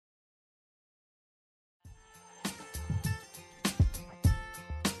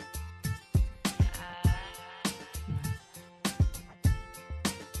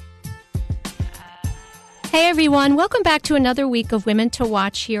Hey everyone, welcome back to another week of Women to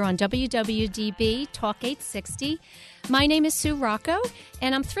Watch here on WWDB Talk 860. My name is Sue Rocco,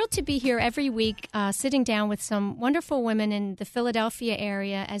 and I'm thrilled to be here every week sitting down with some wonderful women in the Philadelphia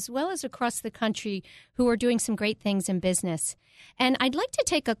area as well as across the country who are doing some great things in business. And I'd like to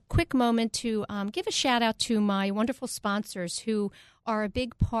take a quick moment to give a shout out to my wonderful sponsors who are a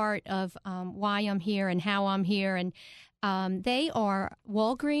big part of why I'm here and how I'm here. And they are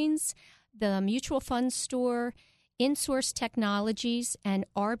Walgreens, the Mutual Fund Store, InSource Technologies, and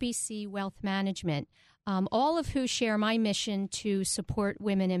RBC Wealth Management, all of who share my mission to support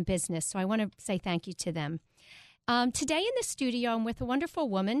women in business. So I want to say thank you to them. Today in the studio, I'm with a wonderful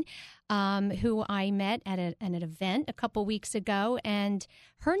woman who I met at an event a couple weeks ago, and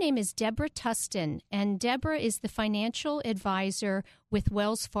her name is Deb Tustin, and Deborah is the financial advisor with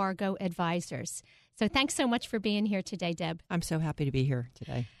Wells Fargo Advisors. So thanks so much for being here today, Deb. I'm so happy to be here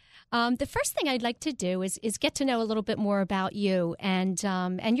today. The first thing I'd like to do is get to know a little bit more about you and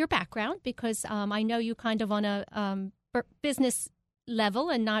your background, because I know you kind of on a business level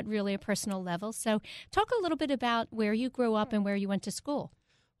and not really a personal level. So talk a little bit about where you grew up and where you went to school.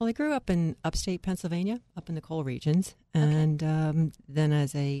 Well, I grew up in upstate Pennsylvania, up in the coal regions. And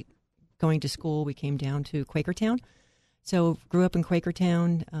then going to school, we came down to Quakertown. So grew up in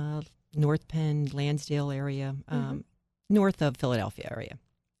Quakertown, North Penn, Lansdale area, north of Philadelphia area.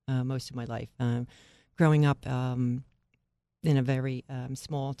 Most of my life. Growing up in a very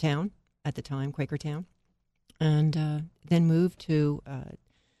small town at the time, Quakertown, and then moved to,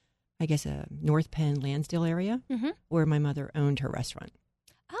 North Penn, Lansdale area, where my mother owned her restaurant.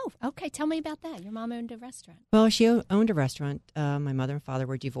 Oh, okay. Tell me about that. Your mom owned a restaurant. Well, she owned a restaurant. My mother and father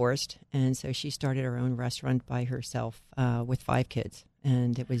were divorced, and so she started her own restaurant by herself with 5 kids,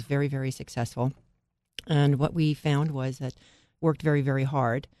 and it was very, very successful. And what we found was that worked very, very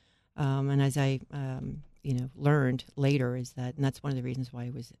hard. And as I, learned later is that, and that's one of the reasons why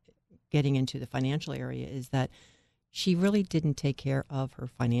I was getting into the financial area, is that she really didn't take care of her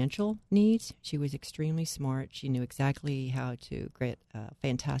financial needs. She was extremely smart. She knew exactly how to create a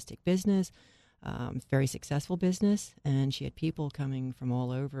fantastic business, very successful business, and she had people coming from all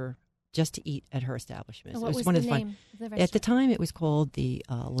over just to eat at her establishment. What was the name of the restaurant? At the time, it was called the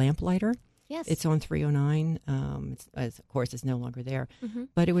Lamplighter. Yes. It's on 309. Of course, it's no longer there.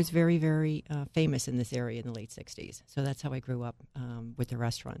 But it was very, very famous in this area in the late 60s. So that's how I grew up with the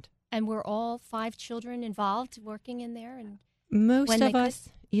restaurant. And were all 5 children involved working in there? And most of us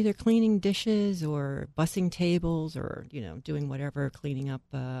either cleaning dishes or bussing tables or, doing whatever, cleaning up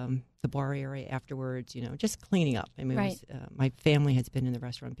the bar area afterwards, just cleaning up. I mean, right. It was, my family has been in the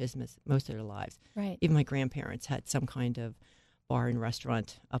restaurant business most of their lives. Right. Even my grandparents had some kind of bar and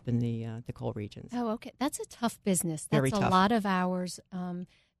restaurant up in the coal regions. Oh, okay. That's a tough business. That's Very a tough. lot of hours,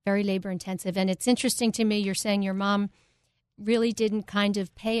 very labor intensive. And it's interesting to me, you're saying your mom really didn't kind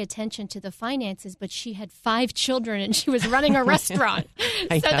of pay attention to the finances, but she had 5 children and she was running a restaurant.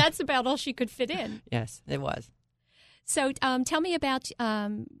 So that's about all she could fit in. Yes, it was. So tell me about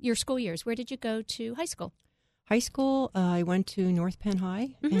your school years. Where did you go to high school? High school, I went to North Penn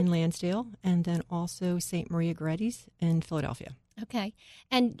High in Lansdale, and then also St. Maria Goretti's in Philadelphia. Okay.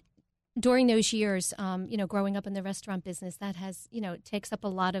 And during those years, growing up in the restaurant business, that has, it takes up a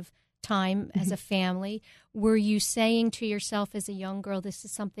lot of time as a family. Were you saying to yourself as a young girl, this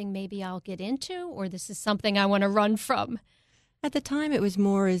is something maybe I'll get into, or this is something I want to run from? At the time, it was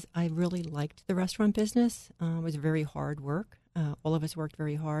more as I really liked the restaurant business. It was very hard work. All of us worked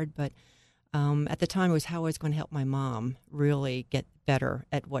very hard, but at the time, it was how I was going to help my mom really get better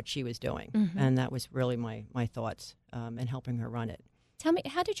at what she was doing. And that was really my thoughts in helping her run it. Tell me,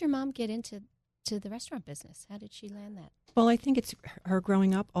 how did your mom get into the restaurant business? How did she land that? Well, I think it's her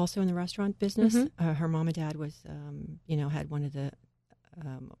growing up also in the restaurant business. Her mom and dad was, had one of the,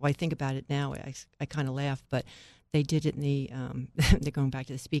 I think about it now, I kind of laugh, but they did it in the, they're going back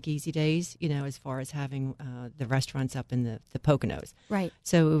to the speakeasy days, as far as having the restaurants up in the Poconos. Right.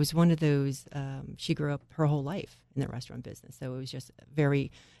 So it was one of those, she grew up her whole life in the restaurant business. So it was just a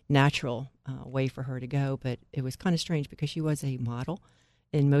very natural way for her to go. But it was kind of strange because she was a model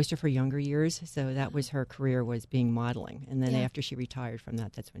in most of her younger years. So that was her career, was being modeling. And then after she retired from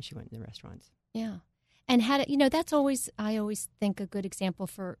that, that's when she went in the restaurants. Yeah. And that's always, I always think, a good example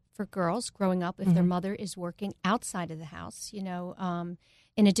for girls growing up if their mother is working outside of the house, in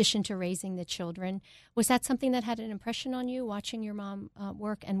addition to raising the children. Was that something that had an impression on you, watching your mom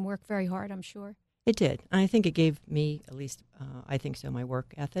work very hard, I'm sure? It did. I think it gave me, at least I think so, my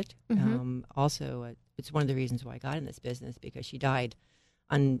work ethic. Also, it's one of the reasons why I got in this business, because she died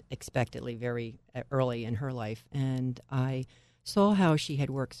unexpectedly very early in her life. And I saw how she had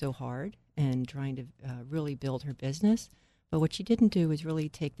worked so hard and trying to really build her business. But what she didn't do was really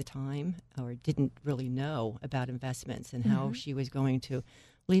take the time, or didn't really know about investments and how she was going to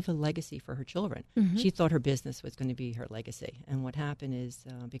leave a legacy for her children. She thought her business was going to be her legacy. And what happened is,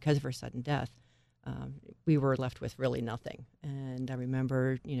 because of her sudden death, we were left with really nothing. And I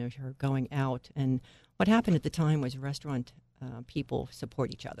remember, her going out. And what happened at the time was restaurant people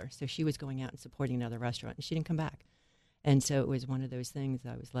support each other. So she was going out and supporting another restaurant, and she didn't come back. And so it was one of those things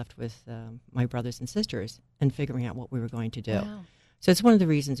that I was left with my brothers and sisters and figuring out what we were going to do. Wow. So it's one of the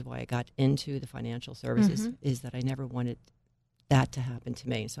reasons why I got into the financial services is that I never wanted that to happen to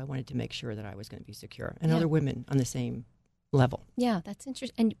me. So I wanted to make sure that I was going to be secure, and other women on the same level. Yeah, that's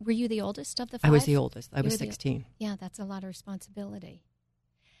interesting. And were you the oldest of the 5? I was the oldest. I was 16. Yeah, that's a lot of responsibility.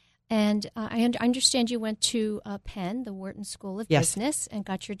 And I understand you went to Penn, the Wharton School of Business, and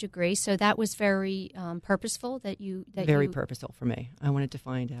got your degree. So that was very purposeful Very purposeful for me. I wanted to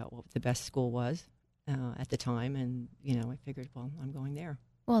find out what the best school was at the time. And, I figured, well, I'm going there.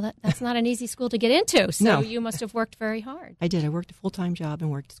 Well, that's not an easy school to get into. So No. You must have worked very hard. I did. I worked a full-time job and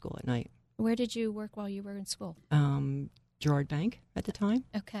worked at school at night. Where did you work while you were in school? Girard Bank at the time.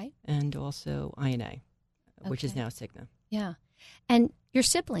 Okay. And also INA, which is now Cigna. Yeah. And your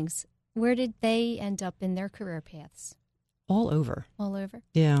siblings, where did they end up in their career paths? All over. All over?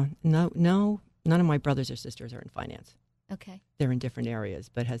 Yeah. No, none of my brothers or sisters are in finance. Okay. They're in different areas,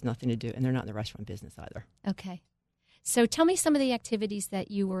 but has nothing to do, and they're not in the restaurant business either. Okay. So tell me some of the activities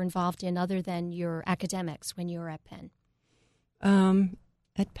that you were involved in other than your academics when you were at Penn.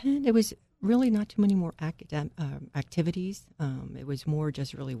 At Penn, it was really not too many more activities. It was more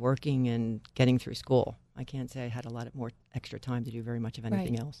just really working and getting through school. I can't say I had a lot of more extra time to do very much of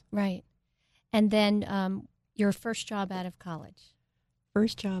anything else. Right. And then your first job out of college?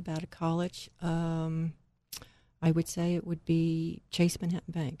 First job out of college, I would say it would be Chase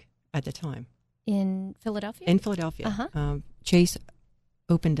Manhattan Bank at the time. In Philadelphia? In Philadelphia. Uh-huh. Chase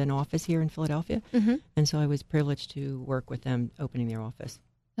opened an office here in Philadelphia, and so I was privileged to work with them opening their office.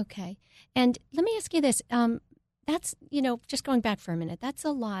 Okay. And let me ask you this. That's, just going back for a minute, that's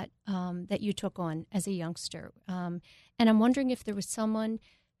a lot that you took on as a youngster. And I'm wondering if there was someone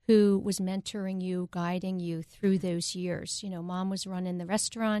who was mentoring you, guiding you through those years. Mom was running the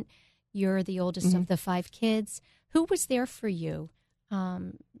restaurant. You're the oldest of the 5 kids. Who was there for you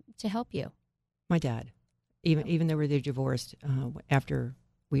to help you? My dad. Even though they were divorced, after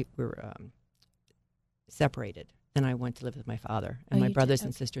we were separated, then I went to live with my father. And my brothers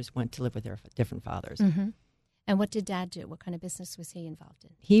and sisters went to live with their different fathers. Mm-hmm. And what did Dad do? What kind of business was he involved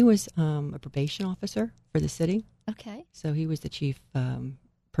in? He was a probation officer for the city. Okay. So he was the chief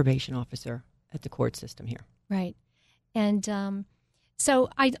probation officer at the court system here. Right. And so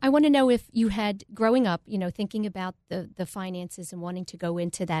I want to know if you had, growing up, thinking about the finances and wanting to go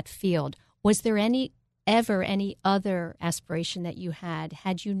into that field, was there ever any other aspiration that you had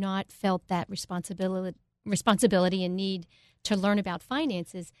you not felt that responsibility and need to learn about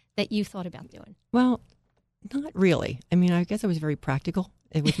finances that you thought about doing? Well, not really. I mean, I guess I was very practical.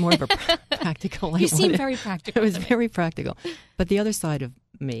 It was more of a practical. You seem very practical. It was very practical. But the other side of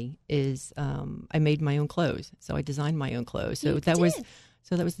me is I made my own clothes. So I designed my own clothes. So that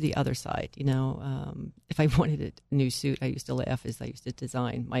was the other side. If I wanted a new suit, I used to laugh as I used to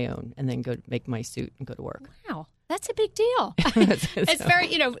design my own and then go to make my suit and go to work. Wow. That's a big deal. It's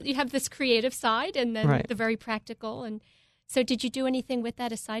very, you have this creative side and then the very practical. And so did you do anything with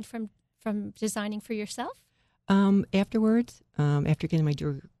that aside from designing for yourself? Afterwards, after getting my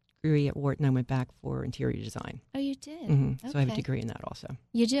degree at Wharton, I went back for interior design. Oh, you did? Mm-hmm. Okay. So I have a degree in that also.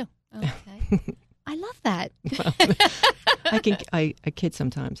 You do? Okay. I love that. Well, I kid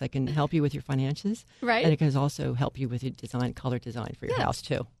sometimes. I can help you with your finances. Right. And it can also help you with your color design for your house,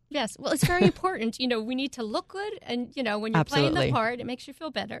 too. Yes. Well, it's very important. We need to look good. And, when you're playing the part, it makes you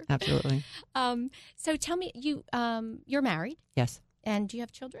feel better. Absolutely. So tell me, you're married? Yes. And do you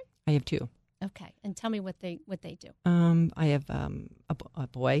have children? I have 2. Okay. And tell me what they do. I have a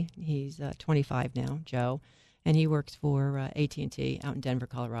boy. He's 25 now, Joe. And he works for AT&T out in Denver,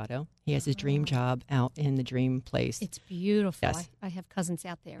 Colorado. He has his dream job out in the dream place. It's beautiful. Yes. I have cousins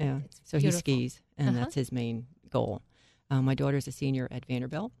out there. Yeah. It's so beautiful. He skis, and that's his main goal. My daughter's a senior at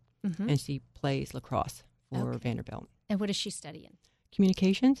Vanderbilt, and she plays lacrosse for Vanderbilt. And what is she studying?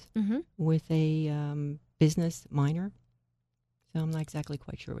 Communications with a business minor. So I'm not exactly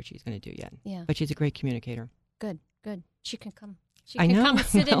quite sure what she's going to do yet. Yeah. But she's a great communicator. Good. She can come. She can come and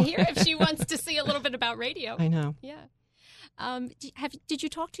sit in here if she wants to see a little bit about radio. I know. Yeah. Did you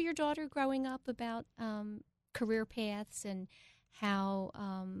talk to your daughter growing up about career paths and how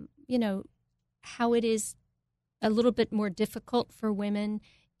how it is a little bit more difficult for women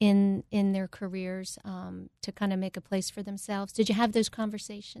in their careers to kind of make a place for themselves? Did you have those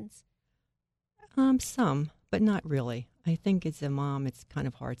conversations? Some, but not really. I think as a mom, it's kind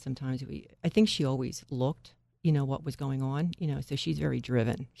of hard sometimes. I think she always looked, what was going on, so she's very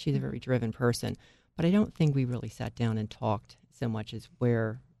driven. She's a very driven person. But I don't think we really sat down and talked so much as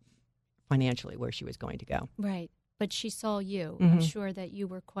financially where she was going to go. Right. But she saw you. Mm-hmm. I'm sure that you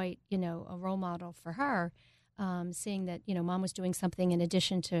were quite, a role model for her, seeing that, Mom was doing something in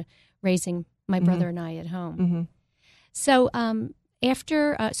addition to raising my brother and I at home. Mm-hmm. So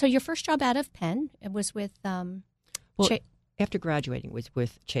so your first job out of Penn, it was with... after graduating was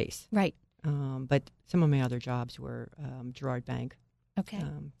with Chase. Right. But some of my other jobs were Girard Bank. Okay.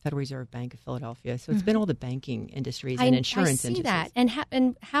 Federal Reserve Bank of Philadelphia. So it's been all the banking industries and insurance industries. I see that.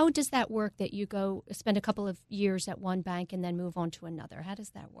 And how does that work that you go spend a couple of years at one bank and then move on to another? How does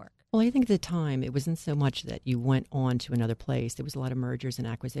that work? Well, I think at the time it wasn't so much that you went on to another place. There was a lot of mergers and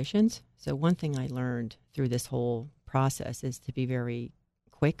acquisitions. So one thing I learned through this whole process is to be very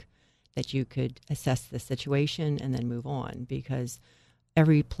quick, that you could assess the situation and then move on, because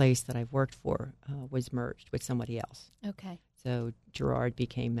every place that I've worked for was merged with somebody else. Okay. So Girard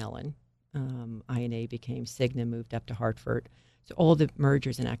became Mellon, INA became Cigna, moved up to Hartford. So all the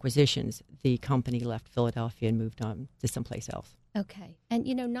mergers and acquisitions, the company left Philadelphia and moved on to someplace else. Okay. And,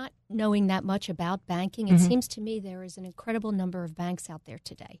 not knowing that much about banking, it seems to me there is an incredible number of banks out there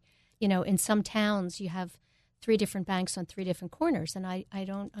today. In some towns you have 3 different banks on 3 different corners, and I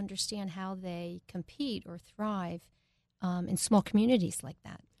don't understand how they compete or thrive in small communities like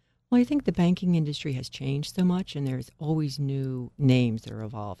that. Well, I think the banking industry has changed so much, and there's always new names that are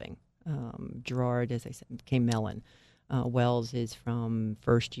evolving. Girard, as I said, became Mellon. Wells is from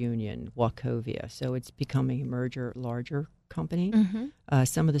First Union, Wachovia. So it's becoming a larger company. Mm-hmm.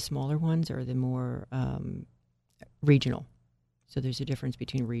 Some of the smaller ones are the more regional. So there's a difference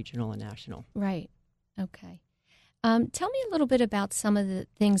between regional and national. Right. Okay. Tell me a little bit about some of the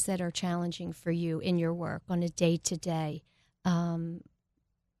things that are challenging for you in your work on a day-to-day.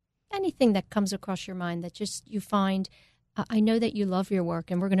 Anything that comes across your mind that just you find. I know that you love your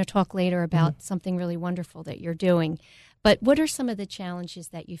work, and we're going to talk later about something really wonderful that you're doing. But what are some of the challenges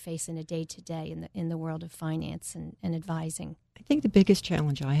that you face in a day-to-day in the world of finance and advising? I think the biggest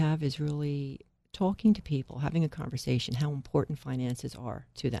challenge I have is really talking to people, having a conversation, how important finances are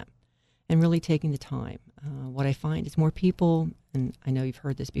to them, and really taking the time. What I find is more people, and I know you've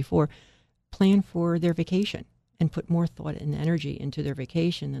heard this before, plan for their vacation and put more thought and energy into their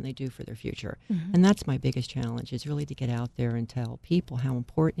vacation than they do for their future. Mm-hmm. And that's my biggest challenge, is really to get out there and tell people how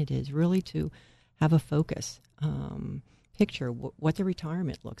important it is really to have a focus, picture what the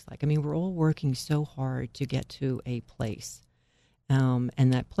retirement looks like. I mean, we're all working so hard to get to a place.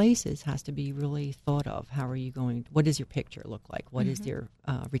 And that places has to be really thought of. How are you going? What does your picture look like? What does your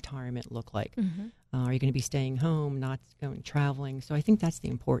retirement look like? Mm-hmm. Are you going to be staying home, not going traveling? So I think that's the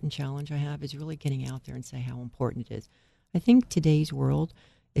important challenge I have, is really getting out there and say how important it is. I think today's world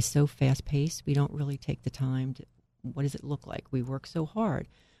is so fast-paced, we don't really take the time to, what does it look like? We work so hard,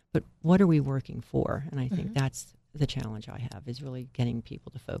 but what are we working for? And I think that's the challenge I have, is really getting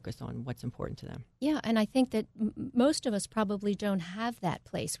people to focus on what's important to them. Yeah, and I think that most of us probably don't have that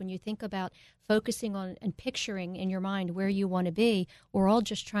place. When you think about focusing on and picturing in your mind where you want to be, we're all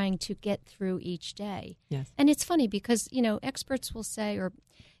just trying to get through each day. Yes. And it's funny because, experts will say, or,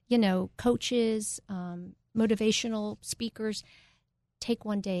 coaches, motivational speakers, take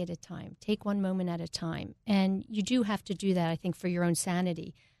one day at a time, take one moment at a time. And you do have to do that, I think, for your own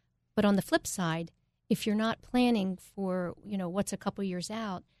sanity. But on the flip side, if you're not planning for, what's a couple years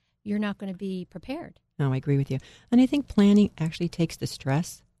out, you're not going to be prepared. No, I agree with you. And I think planning actually takes the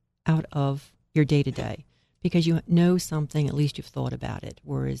stress out of your day-to-day, because you know something, at least you've thought about it.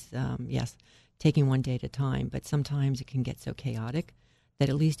 Whereas, yes, taking one day at a time, but sometimes it can get so chaotic that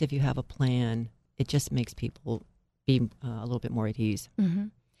at least if you have a plan, it just makes people be a little bit more at ease. Mm-hmm.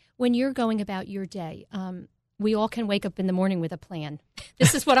 When you're going about your day, we all can wake up in the morning with a plan.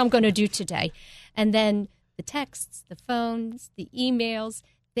 This is what I'm going to do today. And then the texts, the phones, the emails,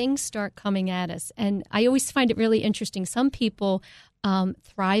 things start coming at us. And I always find it really interesting. Some people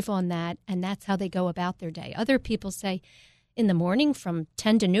thrive on that, and that's how they go about their day. Other people say, in the morning from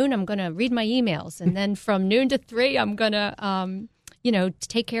 10 to noon, I'm going to read my emails. And then from noon to 3, I'm going to,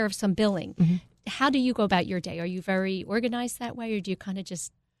 take care of some billing. Mm-hmm. How do you go about your day? Are you very organized that way, or do you kind of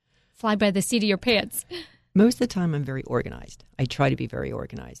just fly by the seat of your pants? Most of the time, I'm very organized. I try to be very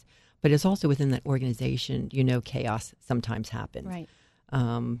organized. But it's also within that organization, chaos sometimes happens. Right.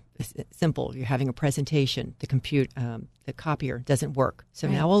 It's simple. You're having a presentation. The copier doesn't work. So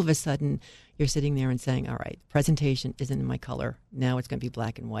now all of a sudden you're sitting there and saying, all right, presentation isn't in my color. Now it's going to be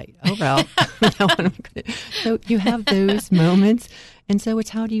black and white. Oh, well. So you have those moments. And so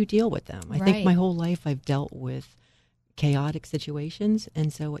it's how do you deal with them? I think my whole life I've dealt with chaotic situations.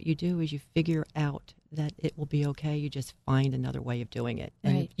 And so what you do is you figure out that it will be okay. You just find another way of doing it.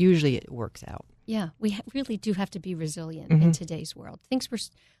 And usually it works out. Yeah, we really do have to be resilient in today's world. Things were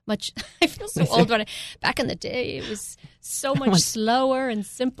much, I feel so old, but back in the day, it was so much slower and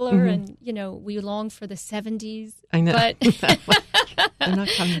simpler, and, we longed for the 70s. I know. But they're not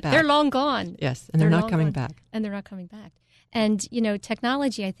coming back. They're long gone. Yes, and they're not coming back. And they're not coming back. And,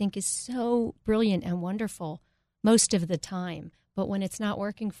 technology, I think, is so brilliant and wonderful most of the time. But when it's not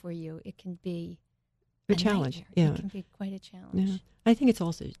working for you, it can be a challenge. Nightmare. Yeah. It can be quite a challenge. Yeah. I think it's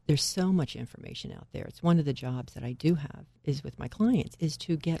also, there's so much information out there. It's one of the jobs that I do have is with my clients is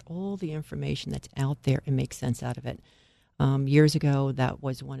to get all the information that's out there and make sense out of it. Years ago, that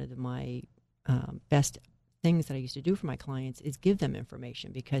was one of my best things that I used to do for my clients is give them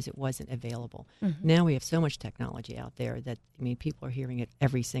information because it wasn't available. Now we have so much technology out there that, people are hearing it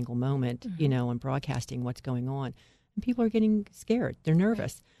every single moment, and broadcasting what's going on. And people are getting scared. They're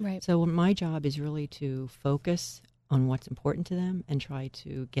nervous. Right. So my job is really to focus on what's important to them and try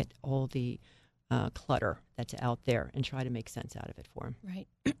to get all the clutter that's out there and try to make sense out of it for them. Right.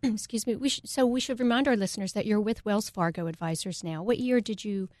 Excuse me. So we should remind our listeners that you're with Wells Fargo Advisors now. What year did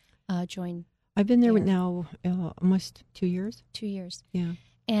you join? I've been there now almost 2 years. 2 years. Yeah.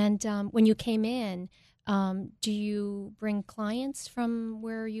 And when you came in, do you bring clients from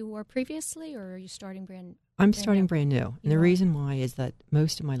where you were previously, or are you starting brand? I'm starting brand new. And the reason why is that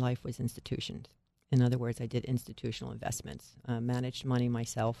most of my life was institutions. In other words, I did institutional investments, managed money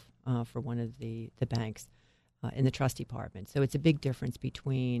myself for one of the banks in the trust department. So it's a big difference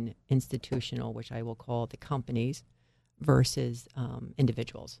between institutional, which I will call the companies, versus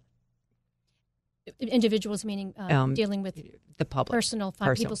individuals. Individuals meaning dealing with the public,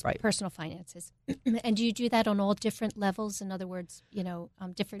 people's personal finances. And do you do that on all different levels? In other words,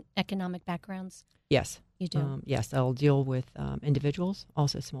 different economic backgrounds? Yes. You do? Yes, I'll deal with individuals,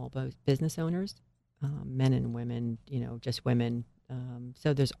 also small business owners, men and women, just women.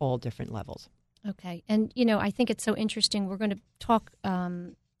 So there's all different levels. Okay. And, I think it's so interesting. We're going to talk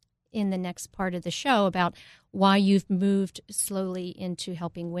in the next part of the show about why you've moved slowly into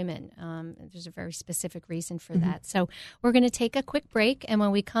helping women. There's a very specific reason for that. So we're going to take a quick break. And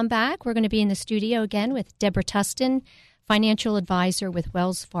when we come back, we're going to be in the studio again with Deb Tustin, financial advisor with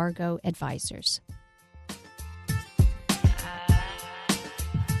Wells Fargo Advisors.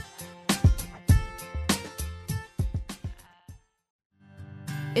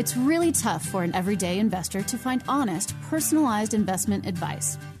 It's really tough for an everyday investor to find honest, personalized investment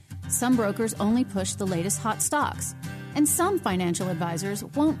advice. Some brokers only push the latest hot stocks, and some financial advisors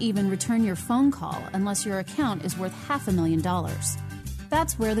won't even return your phone call unless your account is worth $500,000.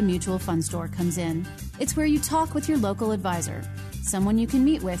 That's where the Mutual Fund Store comes in. It's where you talk with your local advisor, someone you can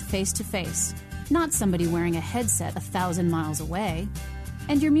meet with face-to-face, not somebody wearing a headset 1,000 miles away.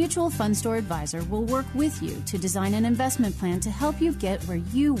 And your Mutual Fund Store advisor will work with you to design an investment plan to help you get where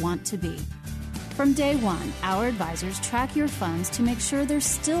you want to be. From day one, our advisors track your funds to make sure they're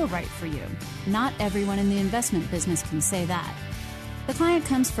still right for you. Not everyone in the investment business can say that. The client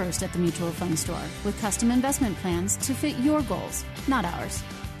comes first at the Mutual Fund Store with custom investment plans to fit your goals, not ours.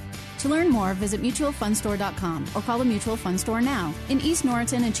 To learn more, visit mutualfundstore.com or call the Mutual Fund Store now in East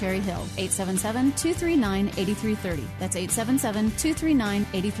Norriton and Cherry Hill, 877-239-8330. That's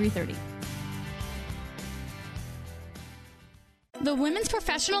 877-239-8330. The Women's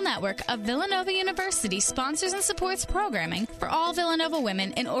Professional Network of Villanova University sponsors and supports programming for all Villanova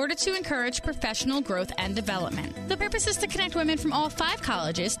women in order to encourage professional growth and development. The purpose is to connect women from all 5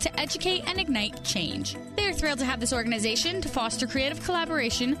 colleges to educate and ignite change. They are thrilled to have this organization to foster creative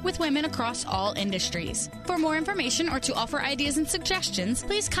collaboration with women across all industries. For more information or to offer ideas and suggestions,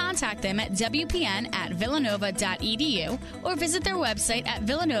 please contact them at wpn@villanova.edu or visit their website at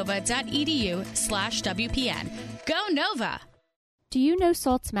villanova.edu/WPN. Go Nova! Do you know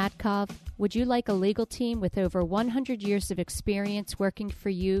Saltz Matkov? Would you like a legal team with over 100 years of experience working for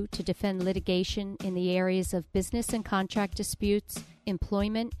you to defend litigation in the areas of business and contract disputes,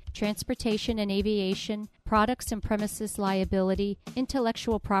 employment, transportation and aviation, products and premises liability,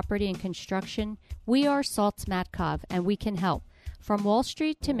 intellectual property and construction? We are Saltz Matkov, and we can help. From Wall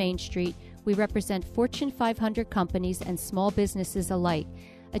Street to Main Street, we represent Fortune 500 companies and small businesses alike,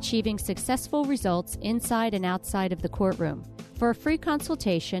 achieving successful results inside and outside of the courtroom. For a free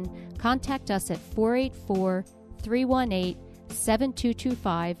consultation, contact us at 484-318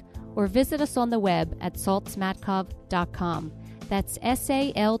 888-7225 or visit us on the web at saltzmatkov.com. That's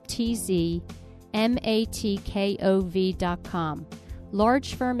SALTZMATKOV.com.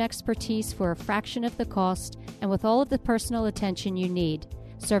 Large firm expertise for a fraction of the cost and with all of the personal attention you need.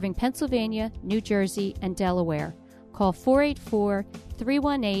 Serving Pennsylvania, New Jersey, and Delaware. Call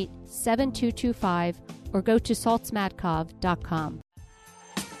 484-318-7225 or go to saltzmatkov.com.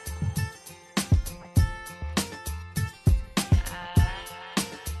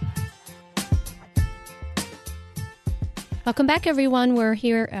 Welcome back, everyone. We're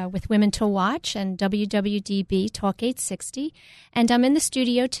here with Women to Watch and WWDB Talk 860. And I'm in the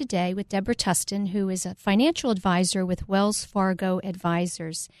studio today with Deb Tustin, who is a financial advisor with Wells Fargo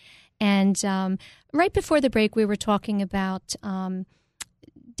Advisors. And right before the break, we were talking about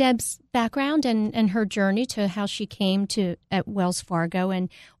Deb's background and her journey to how she came to at Wells Fargo. And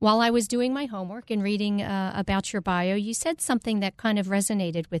while I was doing my homework and reading about your bio, you said something that kind of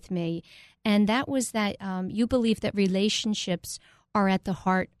resonated with me. And that was that you believe that relationships are at the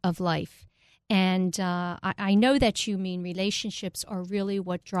heart of life. And I know that you mean relationships are really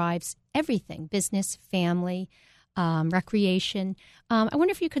what drives everything, business, family, recreation. I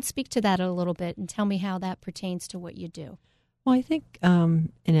wonder if you could speak to that a little bit and tell me how that pertains to what you do. Well, I think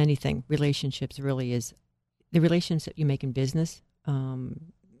in anything, relationships really is the relations that you make in business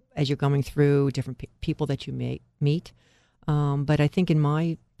as you're going through different people that you may meet. But I think in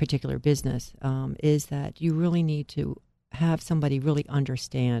my particular business is that you really need to have somebody really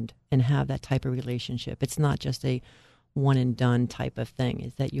understand and have that type of relationship. It's not just a one and done type of thing.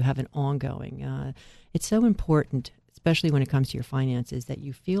 Is that you have an ongoing. It's so important, especially when it comes to your finances, that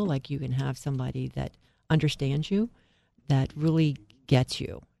you feel like you can have somebody that understands you, that really gets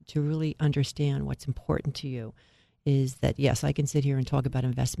you, to really understand what's important to you. Is that, yes, I can sit here and talk about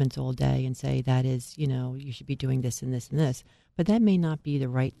investments all day and say that is, you should be doing this and this and this, but that may not be the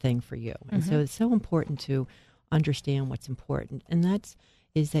right thing for you. And so it's so important to understand what's important. And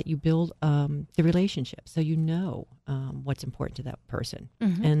is that you build the relationship so you know what's important to that person.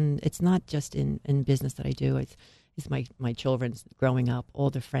 And it's not just in business that I do. It's my children's growing up,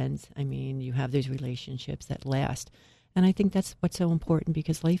 all the friends. I mean, you have those relationships that last. And I think that's what's so important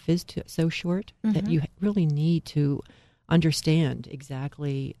because life is so short that you really need to understand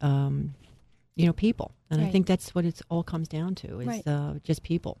exactly, people. And I think that's what it all comes down to is just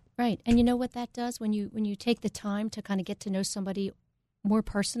people. Right. And you know what that does when you take the time to kind of get to know somebody more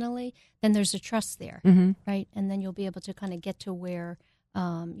personally, then there's a trust there, right? And then you'll be able to kind of get to where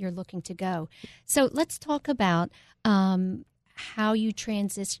you're looking to go. So let's talk about how you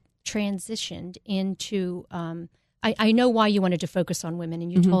transitioned into I know why you wanted to focus on women,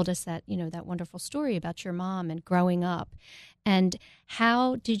 and you told us that, that wonderful story about your mom and growing up. And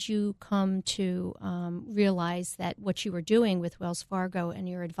how did you come to realize that what you were doing with Wells Fargo and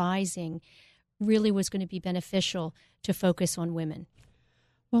your advising really was going to be beneficial to focus on women?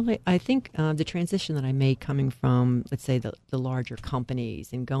 Well, I think the transition that I made coming from, let's say, the larger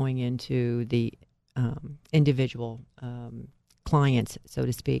companies and going into the individual clients, so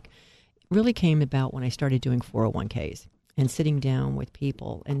to speak, really came about when I started doing 401ks and sitting down with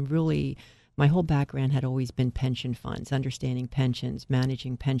people. And really, my whole background had always been pension funds, understanding pensions,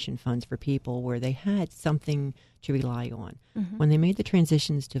 managing pension funds for people where they had something to rely on. When they made the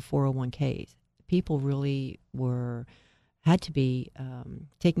transitions to 401ks, people really had to be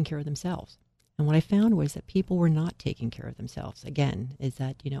taking care of themselves. And what I found was that people were not taking care of themselves. Again, is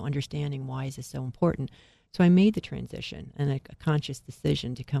that, understanding why is this so important. So I made the transition and a conscious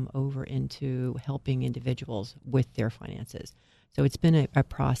decision to come over into helping individuals with their finances. So it's been a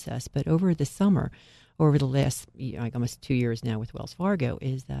process. But over the summer, over the last almost 2 years now with Wells Fargo,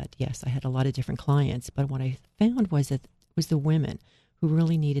 is that, yes, I had a lot of different clients. But what I found was that it was the women who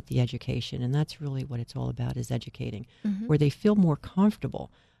really needed the education. And that's really what it's all about, is educating, where they feel more comfortable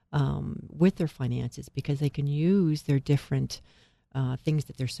with their finances because they can use their different things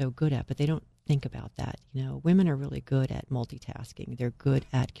that they're so good at, but they don't think about that. Women are really good at multitasking. They're good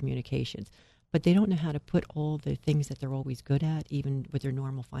at communications, but they don't know how to put all the things that they're always good at, even with their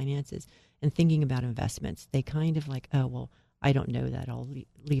normal finances, and thinking about investments. They kind of like, oh, well, I don't know that. I'll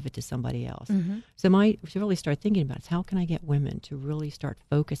leave it to somebody else. So to really start thinking about is how can I get women to really start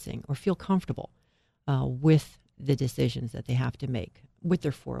focusing or feel comfortable with the decisions that they have to make with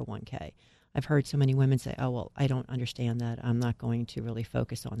their 401k. I've heard so many women say, oh, well, I don't understand that. I'm not going to really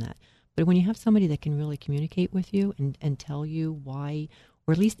focus on that. But when you have somebody that can really communicate with you and tell you why,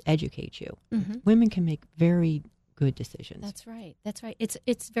 or at least educate you, women can make very good decisions. That's right. That's right.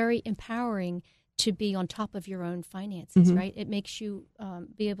 It's very empowering to be on top of your own finances, Mm-hmm. right? It makes you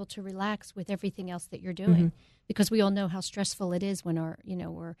be able to relax with everything else that you're doing, because we all know how stressful it is when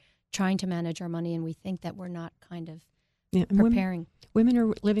we're trying to manage our money and we think that we're not kind of and preparing. Women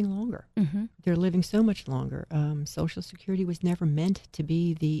are living longer. Mm-hmm. They're living so much longer. Social Security was never meant to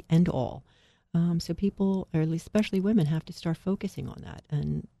be the end all. So people, or at least especially women, have to start focusing on that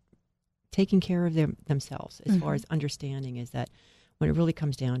and taking care of themselves as far as understanding is that when it really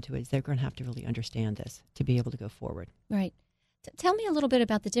comes down to it, is they're going to have to really understand this to be able to go forward. Right. Tell me a little bit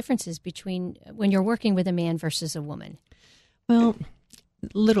about the differences between when you're working with a man versus a woman. Well,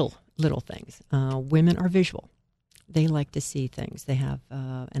 little things. Women are visual. They like to see things. They have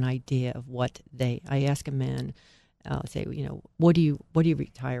an idea of what I ask a man, say, what are you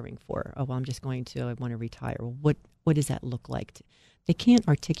retiring for? Oh, well, I want to retire. What does that look like? They can't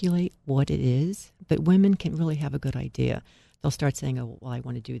articulate what it is, but women can really have a good idea. They'll start saying, oh, well, I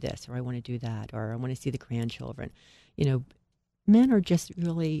want to do this, or I want to do that, or I want to see the grandchildren. Men are just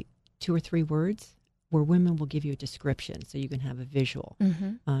really 2 or 3 words, where women will give you a description so you can have a visual.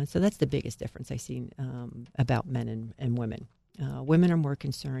 Mm-hmm. So that's the biggest difference I've seen about men and women. Women are more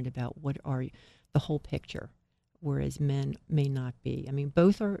concerned about what are the whole picture, whereas men may not be. I mean,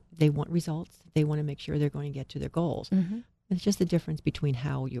 they want results. They want to make sure they're going to get to their goals. Mm-hmm. It's just the difference between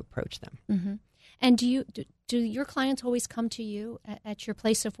how you approach them. Mm-hmm. And do your clients always come to you at your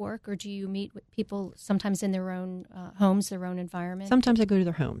place of work, or do you meet with people sometimes in their own homes, their own environment? Sometimes I go to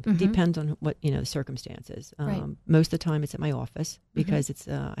their home. Mm-hmm. Depends on what the circumstances. Right. Most of the time, it's at my office because it's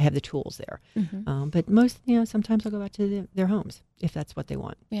I have the tools there. Mm-hmm. But sometimes I'll go out to their homes if that's what they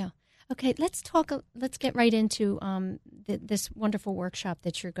want. Yeah. Okay, let's get right into this wonderful workshop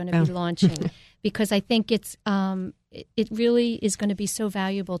that you're going to be launching, because I think it really is going to be so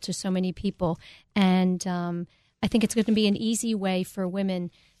valuable to so many people, and I think it's going to be an easy way for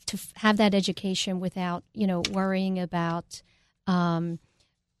women to have that education without worrying about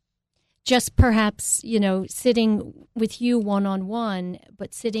just perhaps sitting with you one-on-one,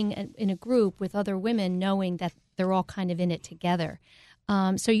 but sitting in a group with other women, knowing that they're all kind of in it together.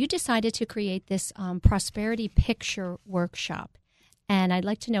 So you decided to create this prosperity picture workshop, and I'd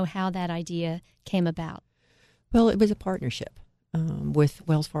like to know how that idea came about. Well, it was a partnership with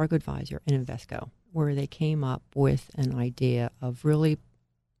Wells Fargo Advisor and Invesco, where they came up with an idea of really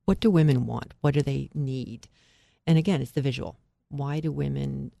what do women want? What do they need? And again, it's the visual. Why do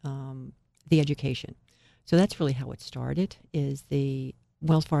women, the education. So that's really how it started, is the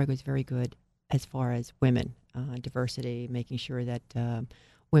Wells Fargo is very good as far as women, diversity, making sure that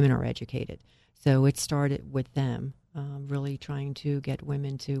women are educated. So it started with them really trying to get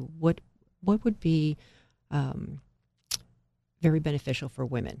women to what would be very beneficial for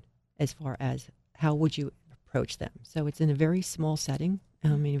women as far as how would you approach them. So it's in a very small setting,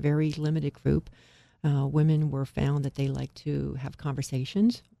 a very limited group. Women were found that they like to have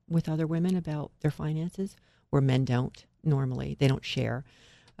conversations with other women about their finances, where men don't normally. They don't share.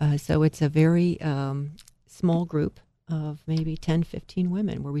 So it's a very small group of maybe 10, 15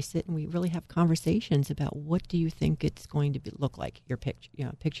 women where we sit and we really have conversations about what do you think it's going to look like, your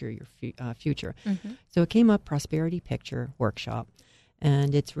picture your future. Mm-hmm. So it came up, Prosperity Picture Workshop,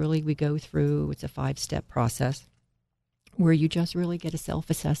 and it's really, we go through, it's a 5-step process where you just really get a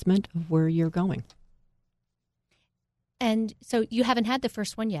self-assessment of where you're going. And so you haven't had the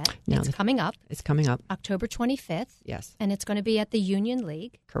first one yet. No, it's coming up. It's coming up. October 25th. Yes. And it's going to be at the Union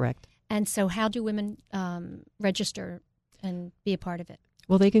League. Correct. And so how do women register and be a part of it?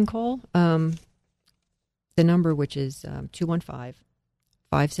 Well, they can call the number, which is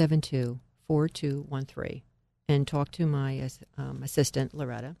 215-572-4213, and talk to my assistant,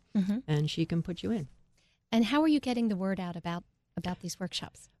 Loretta, mm-hmm. and she can put you in. And how are you getting the word out about these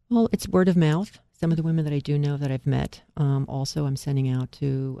workshops? Well, it's word of mouth. Some of the women that I do know that I've met. Also, I'm sending out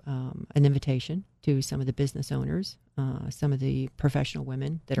to an invitation to some of the business owners, some of the professional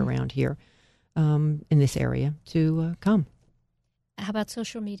women that are around here in this area to come. How about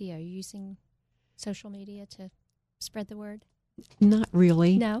social media? Are you using social media to spread the word? Not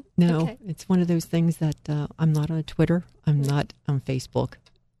really. No? Okay. It's one of those things that I'm not on Twitter. I'm not on Facebook.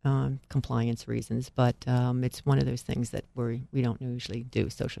 Compliance reasons, but it's one of those things that we don't usually do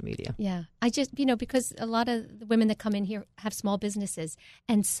social media. Yeah. I just, because a lot of the women that come in here have small businesses,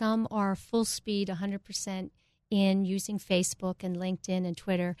 and some are full speed, 100% in using Facebook and LinkedIn and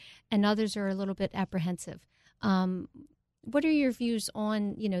Twitter, and others are a little bit apprehensive. What are your views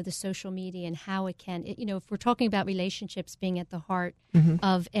on, the social media and how it can, if we're talking about relationships being at the heart mm-hmm.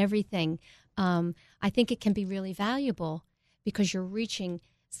 of everything, I think it can be really valuable because you're reaching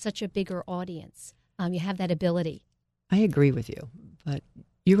such a bigger audience. You have that ability. I agree with you, but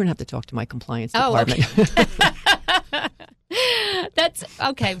You're going to have to talk to my compliance Oh, department. okay. That's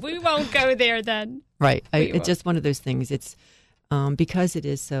okay. We won't go there then. Right. It's just one of those things. It's because it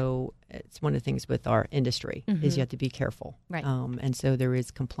is so. It's one of the things with our industry is you have to be careful. Right. And so there is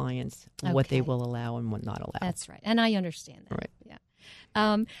compliance, what they will allow and what not allow. That's right. And I understand that. Right. Yeah.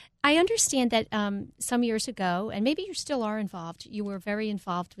 I understand that some years ago, and maybe you still are involved, you were very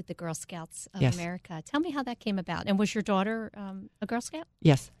involved with the Girl Scouts of America. Tell me how that came about. And was your daughter a Girl Scout?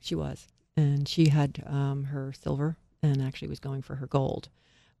 Yes, she was. And she had her silver and actually was going for her gold.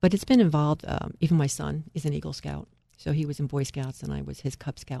 But it's been involved. Even my son is an Eagle Scout. So he was in Boy Scouts, and I was his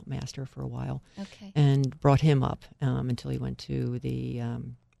Cub Scout master for a while. Okay. And brought him up until he went to the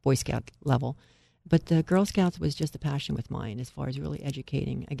Boy Scout level. But the Girl Scouts was just a passion with mine as far as really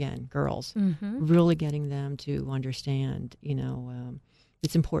educating, again, girls, really getting them to understand,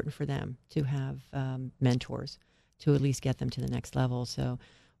 it's important for them to have mentors to at least get them to the next level. So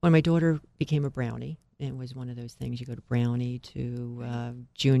when my daughter became a Brownie, it was one of those things, you go to Brownie to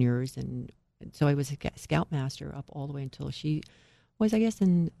juniors, and so I was a Scoutmaster up all the way until she was, I guess,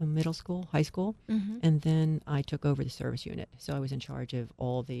 in middle school, high school, and then I took over the service unit. So I was in charge of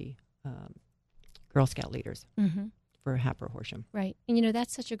all the Girl Scout leaders for Happer Horsham. Right. And,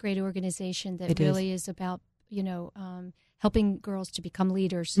 that's such a great organization that really is about, helping girls to become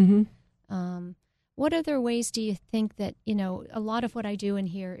leaders. What other ways do you think that, a lot of what I do in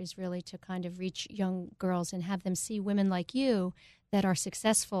here is really to kind of reach young girls and have them see women like you that are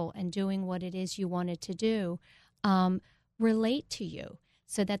successful and doing what it is you wanted to do, relate to you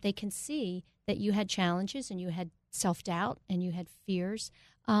so that they can see that you had challenges and you had self-doubt and you had fears.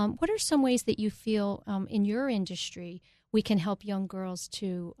 What are some ways that you feel in your industry we can help young girls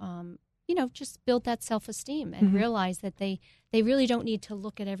to, just build that self-esteem and realize that they really don't need to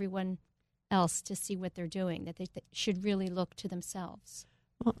look at everyone else to see what they're doing, that they should really look to themselves?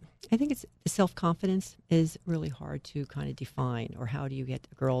 Well, I think it's self-confidence is really hard to kind of define, or how do you get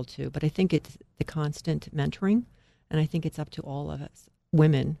a girl to, but I think it's the constant mentoring, and I think it's up to all of us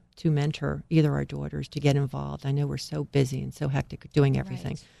women to mentor either our daughters to get involved. I know we're so busy and so hectic doing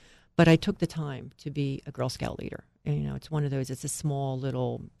everything, but I took the time to be a Girl Scout leader. And, it's one of those, it's a small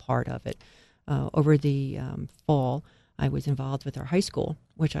little part of it. Over the fall, I was involved with our high school,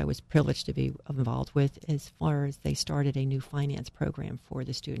 which I was privileged to be involved with, as far as they started a new finance program for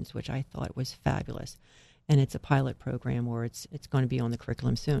the students, which I thought was fabulous. And it's a pilot program, or it's going to be on the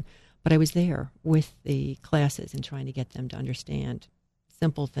curriculum soon. But I was there with the classes and trying to get them to understand.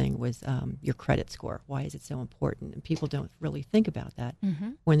 Simple thing was your credit score. Why is it so important? And people don't really think about that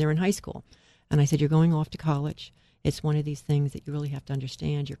when they're in high school. And I said, you're going off to college. It's one of these things that you really have to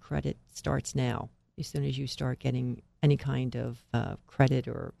understand. Your credit starts now. As soon as you start getting any kind of credit,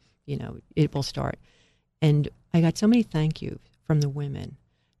 or, it will start. And I got so many thank yous from the women,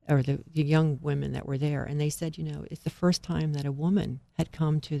 or the young women that were there. And they said, it's the first time that a woman had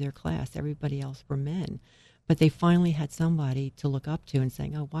come to their class. Everybody else were men. But they finally had somebody to look up to and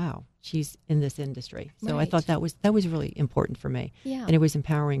saying, oh, wow, she's in this industry. So I thought that was really important for me. Yeah. And it was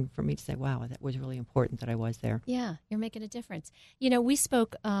empowering for me to say, wow, that was really important that I was there. Yeah, you're making a difference. We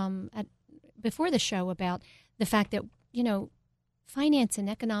spoke before the show about the fact that, finance and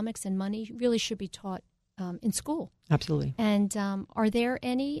economics and money really should be taught in school. Absolutely. And are there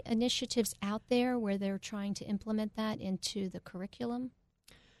any initiatives out there where they're trying to implement that into the curriculum?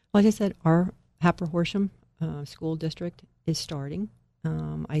 Like I said, our Happer Horsham school district is starting.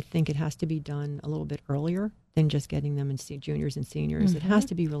 I think it has to be done a little bit earlier than just getting them in juniors and seniors. It has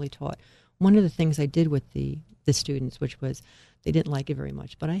to be really taught. One of the things I did with the students, which was they didn't like it very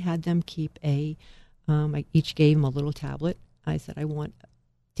much, but I had them keep I each gave them a little tablet. I said, I want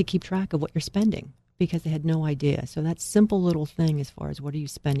to keep track of what you're spending, because they had no idea. So that simple little thing as far as what are you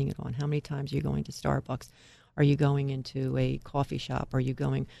spending it on? How many times are you going to Starbucks? Are you going into a coffee shop? Are you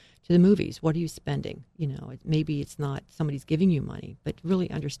going to the movies? What are you spending? Maybe it's not somebody's giving you money, but really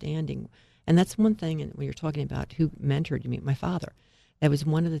understanding. And that's one thing, and when you're talking about who mentored me, my father, that was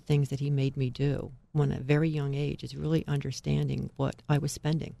one of the things that he made me do when at a very young age, is really understanding what I was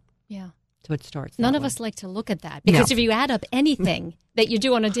spending. Yeah. So it starts. None of us like to look at that, because if you add up anything that you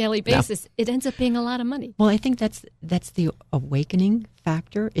do on a daily basis, it ends up being a lot of money. Well, I think that's the awakening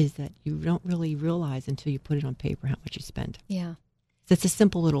factor, is that you don't really realize until you put it on paper how much you spend. Yeah. So it's a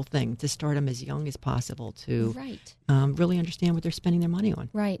simple little thing to start them as young as possible to really understand what they're spending their money on.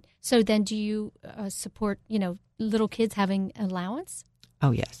 Right. So then do you support, little kids having allowance?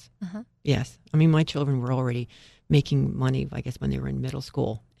 Oh, yes. Yes. I mean, my children were already making money, I guess, when they were in middle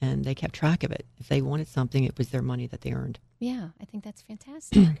school, and they kept track of it. If they wanted something, it was their money that they earned. Yeah, I think that's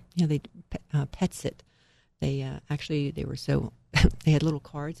fantastic. They pet sit. They were so they had little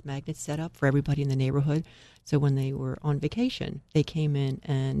cards, magnets set up for everybody in the neighborhood. So when they were on vacation, they came in,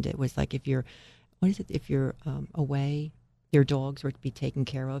 and it was like if you're away, their dogs were to be taken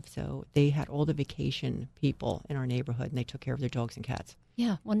care of. So they had all the vacation people in our neighborhood, and they took care of their dogs and cats.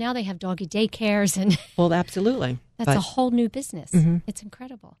 Yeah. Well, now they have doggy daycares, and well, absolutely, that's a whole new business. Mm-hmm. It's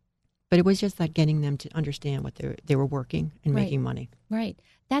incredible. But it was just like getting them to understand what they were working and making money. Right.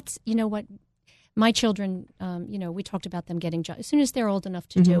 That's, what my children, we talked about them getting jobs as soon as they're old enough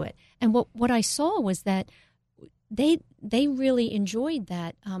to do it. And what I saw was that they really enjoyed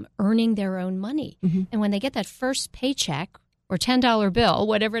that, earning their own money. Mm-hmm. And when they get that first paycheck or $10 bill,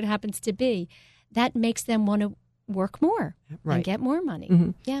 whatever it happens to be, that makes them want to work more and get more money.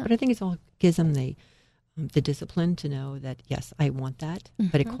 Mm-hmm. Yeah. But I think it all gives them the discipline to know that, yes, I want that,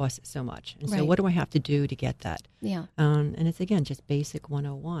 but it costs so much. And so what do I have to do to get that? Yeah. And it's, again, just basic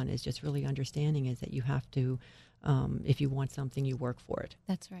 101 is just really understanding is that you have to, if you want something, you work for it.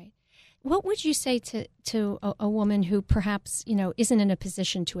 That's right. What would you say to a woman who perhaps, isn't in a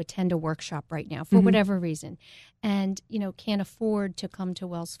position to attend a workshop right now for whatever reason and, can't afford to come to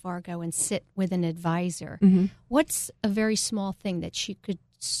Wells Fargo and sit with an advisor? Mm-hmm. What's a very small thing that she could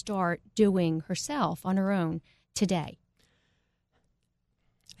start doing herself on her own today?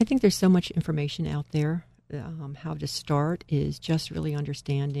 I think there's so much information out there. How to start is just really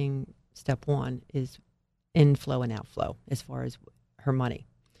understanding step one is inflow and outflow as far as her money.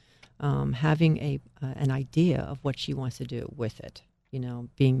 Having an idea of what she wants to do with it,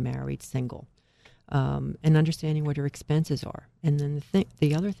 being married, single, and understanding what her expenses are. And then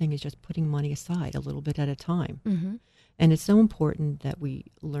the other thing is just putting money aside a little bit at a time. Mm-hmm. And it's so important that we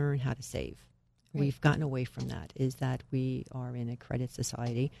learn how to save. Right. We've gotten away from that, is that we are in a credit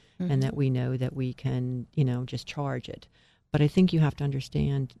society and that we know that we can, just charge it. But I think you have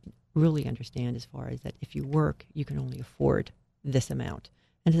to really understand as far as that if you work, you can only afford this amount.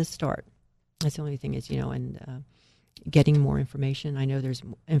 And to start, that's the only thing is, and getting more information. I know there's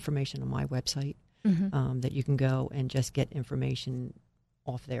information on my website that you can go and just get information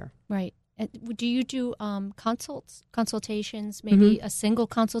off there. Right. Do you do consultations, maybe a single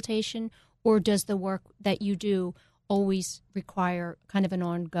consultation, or does the work that you do always require kind of an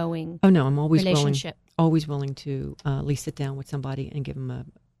ongoing Oh, no, I'm always relationship? willing to at least sit down with somebody and give them a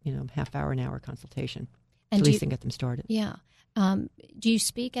half hour, an hour consultation. And at least get them started. Yeah. Do you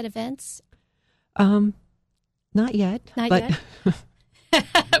speak at events? Not yet. Yet?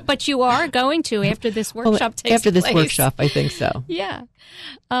 But you are going to after this workshop takes place. After this workshop, I think so. Yeah.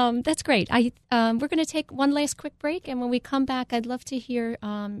 That's great. We're going to take one last quick break, and when we come back, I'd love to hear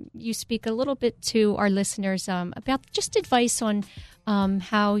you speak a little bit to our listeners about just advice on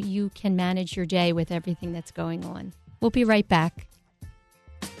how you can manage your day with everything that's going on. We'll be right back.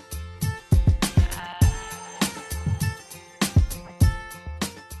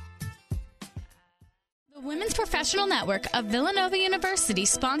 Women's Professional Network of Villanova University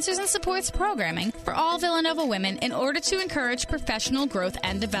sponsors and supports programming for all Villanova women in order to encourage professional growth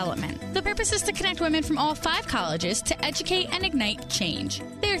and development. The purpose is to connect women from all 5 colleges to educate and ignite change.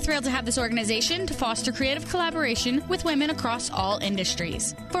 They are thrilled to have this organization to foster creative collaboration with women across all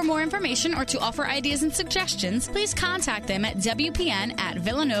industries. For more information or to offer ideas and suggestions, please contact them at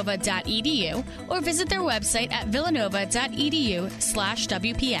wpn@villanova.edu or visit their website at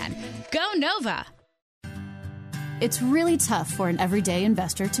villanova.edu/WPN. Go Nova! It's really tough for an everyday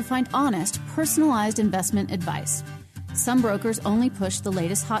investor to find honest, personalized investment advice. Some brokers only push the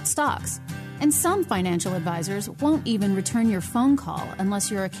latest hot stocks, and some financial advisors won't even return your phone call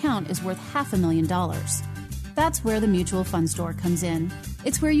unless your account is worth $500,000. That's where the Mutual Fund Store comes in.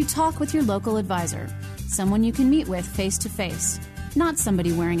 It's where you talk with your local advisor, someone you can meet with face-to-face, not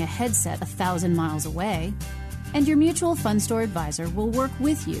somebody wearing a headset 1,000 miles away. And your Mutual Fund Store advisor will work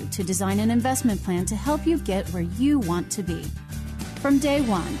with you to design an investment plan to help you get where you want to be. From day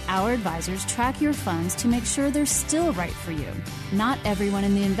one, our advisors track your funds to make sure they're still right for you. Not everyone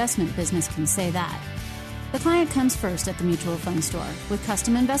in the investment business can say that. The client comes first at the Mutual Fund Store with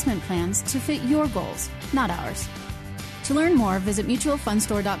custom investment plans to fit your goals, not ours. To learn more, visit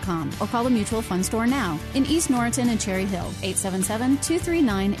mutualfundstore.com or call the Mutual Fund Store now in East Norriton and Cherry Hill,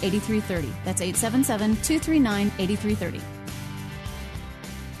 877-239-8330. That's 877-239-8330.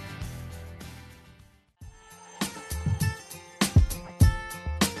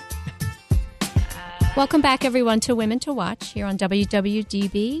 Welcome back, everyone, to Women to Watch here on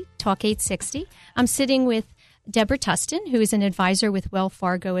WWDB Talk 860. I'm sitting with Deborah Tustin, who is an advisor with Wells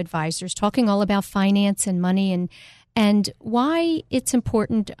Fargo Advisors, talking all about finance and money and why it's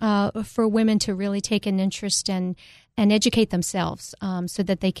important for women to really take an interest and and educate themselves so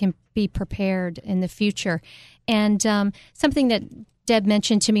that they can be prepared in the future. And something that Deb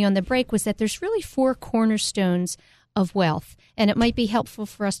mentioned to me on the break was that there's really 4 cornerstones of wealth. And it might be helpful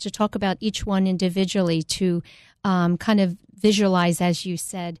for us to talk about each one individually to kind of visualize, as you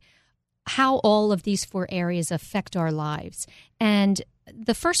said, how all of these 4 areas affect our lives. And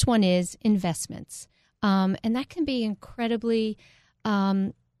the first one is investments. And that can be incredibly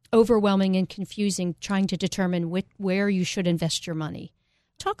overwhelming and confusing, trying to determine where you should invest your money.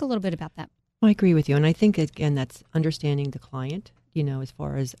 Talk a little bit about that. I agree with you. And I think, again, that's understanding the client, as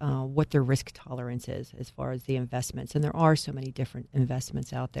far as what their risk tolerance is, as far as the investments. And there are so many different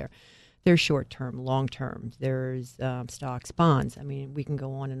investments out there. There's short-term, long-term. There's stocks, bonds. I mean, we can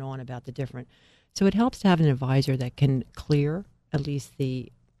go on and on about the different. So it helps to have an advisor that can clear at least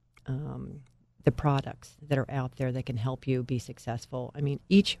the products that are out there that can help you be successful. I mean,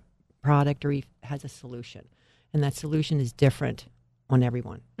 each product has a solution, and that solution is different on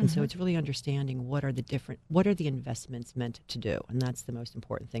everyone. And so it's really understanding what are the investments meant to do, and that's the most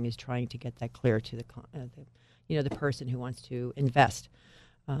important thing, is trying to get that clear to the person who wants to invest.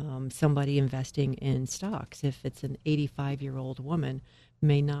 Somebody investing in stocks, if it's an 85-year-old woman,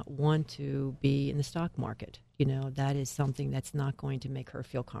 may not want to be in the stock market. That is something that's not going to make her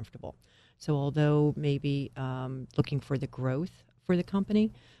feel comfortable. So although maybe looking for the growth for the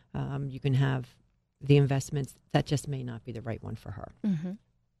company, you can have the investments, that just may not be the right one for her.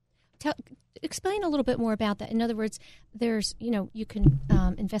 Mm-hmm. Explain a little bit more about that. In other words, there's, you can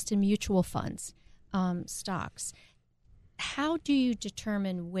invest in mutual funds, stocks. How do you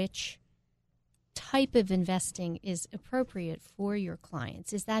determine which type of investing is appropriate for your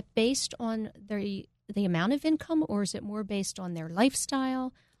clients? Is that based on the amount of income, or is it more based on their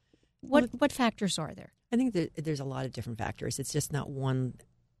lifestyle? What factors are there? I think that there's a lot of different factors. It's just not one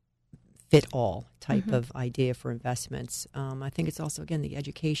fit-all type of idea for investments. I think it's also, again, the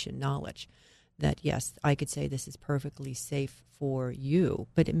education, knowledge, that, yes, I could say this is perfectly safe for you,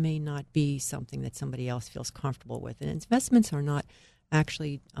 but it may not be something that somebody else feels comfortable with. And investments are not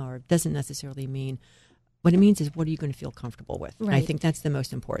actually, or doesn't necessarily mean, what it means is, what are you going to feel comfortable with? Right. I think that's the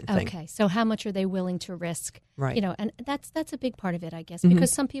most important thing. Okay, so how much are they willing to risk? Right. And that's a big part of it, I guess,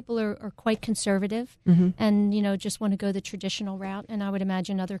 because some people are quite conservative and, just want to go the traditional route. And I would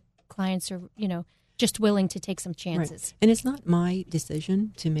imagine other clients are, just willing to take some chances. Right. And it's not my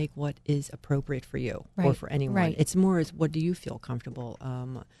decision to make what is appropriate for you or for anyone. Right. It's more as, what do you feel comfortable?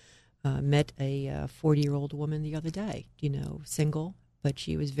 Met a 40-year-old woman the other day, single, but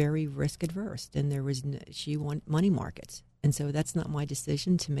she was very risk adverse, and she wanted money markets. And so that's not my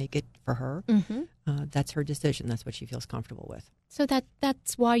decision to make it for her. That's her decision. That's what she feels comfortable with. So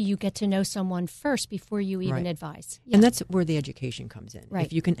that's why you get to know someone first before you even advise. Yeah. And that's where the education comes in. Right.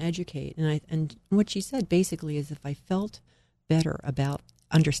 If you can educate, and what she said basically is, if I felt better about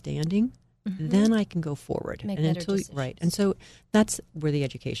understanding, then I can go forward. Make and better decisions. Right. And so that's where the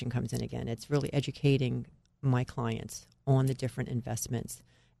education comes in again. It's really educating my clients on the different investments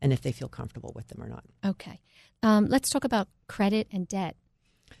and if they feel comfortable with them or not. Okay. Let's talk about credit and debt.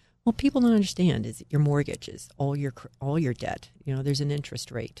 Well, people don't understand is your mortgage is all your debt. There's an interest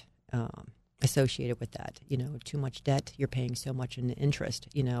rate associated with that. Too much debt, you're paying so much in interest.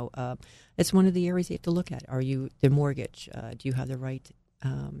 It's one of the areas you have to look at. Are you the mortgage? Do you have the right?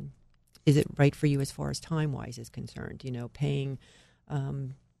 Is it right for you as far as time-wise is concerned? Paying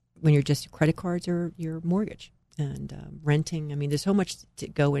when you're just credit cards or your mortgage and renting. I mean, there's so much to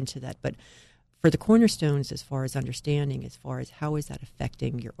go into that, but for the cornerstones, as far as understanding, as far as how is that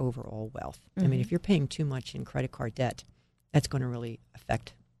affecting your overall wealth? I mean, if you're paying too much in credit card debt, that's going to really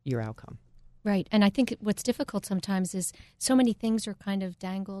affect your outcome. Right. And I think what's difficult sometimes is so many things are kind of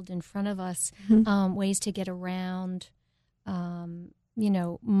dangled in front of us, ways to get around,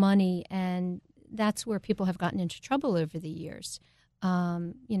 money. And that's where people have gotten into trouble over the years.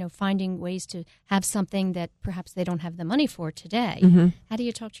 Finding ways to have something that perhaps they don't have the money for today. How do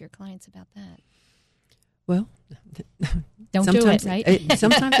you talk to your clients about that? Well, don't do it, right?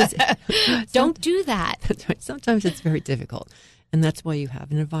 Sometimes don't do that. That's right. Sometimes it's very difficult. And that's why you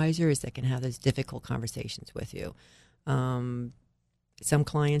have an advisor, is that can have those difficult conversations with you. Some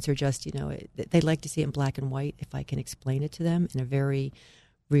clients are just, they like to see it in black and white. If I can explain it to them in a very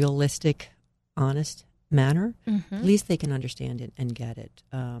realistic, honest manner, at least they can understand it and get it.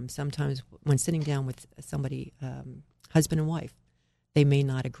 Sometimes when sitting down with somebody, husband and wife, they may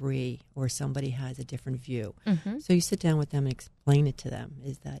not agree, or somebody has a different view. So you sit down with them and explain it to them,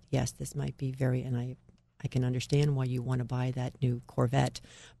 is that, yes, this might be and I can understand why you want to buy that new Corvette,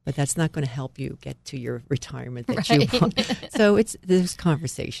 but that's not going to help you get to your retirement that you want. So it's those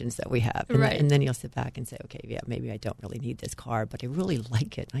conversations that we have. And then you'll sit back and say, okay, yeah, maybe I don't really need this car, but I really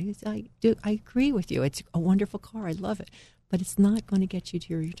like it. I agree with you. It's a wonderful car. I love it. But it's not going to get you to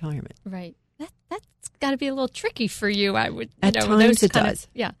your retirement. Right. That's got to be a little tricky for you, I would. At times it does.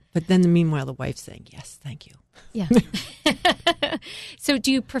 Yeah. But then meanwhile, the wife's saying, yes, thank you. Yeah. So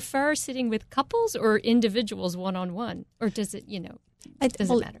do you prefer sitting with couples or individuals one-on-one? Or does it, does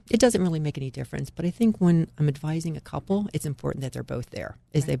it matter? It doesn't really make any difference. But I think when I'm advising a couple, it's important that they're both there,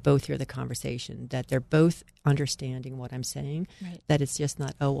 they both hear the conversation, that they're both understanding what I'm saying, that it's just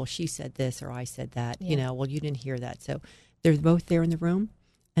not, oh, well, she said this or I said that, well, you didn't hear that. So they're both there in the room.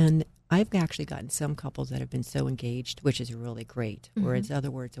 And I've actually gotten some couples that have been so engaged, which is really great. Where, in other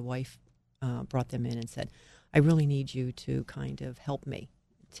words, a wife brought them in and said, I really need you to kind of help me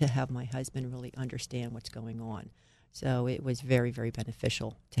to have my husband really understand what's going on. So it was very, very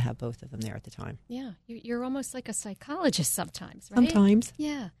beneficial to have both of them there at the time. Yeah, you're almost like a psychologist sometimes, right? Sometimes.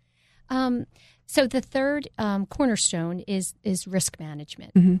 Yeah. So the third cornerstone is risk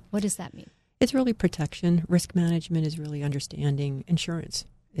management. What does that mean? It's really protection. Risk management is really understanding. Insurance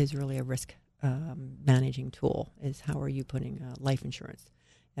is really a risk managing tool. Is how are you putting life insurance,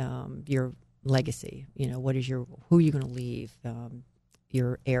 your legacy? What is who are you going to leave?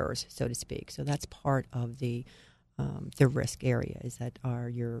 Your heirs, so to speak. So that's part of the risk area. Is that are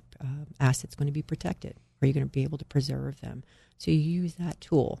your assets going to be protected? Are you going to be able to preserve them? So you use that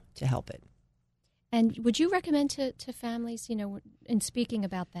tool to help it. And would you recommend to families, in speaking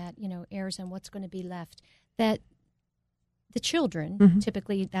about that, heirs and what's going to be left, that the children,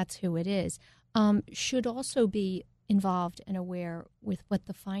 typically that's who it is, should also be involved and aware with what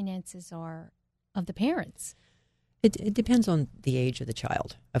the finances are of the parents? It depends on the age of the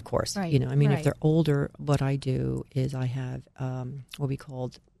child, of course. Right. If they're older, what I do is I have what we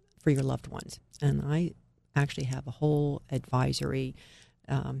called For Your Loved Ones. And I actually have a whole advisory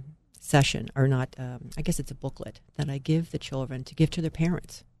session, or not, I guess it's a booklet that I give the children to give to their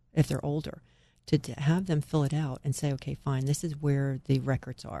parents if they're older, to have them fill it out and say, okay, fine, this is where the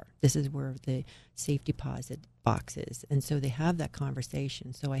records are. This is where the safe deposit box is. And so they have that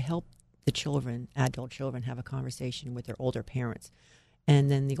conversation. So I help the children, adult children, have a conversation with their older parents. And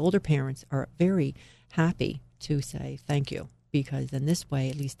then the older parents are very happy to say thank you, because in this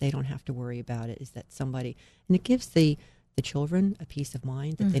way, at least they don't have to worry about it, is that somebody, and it gives the children a peace of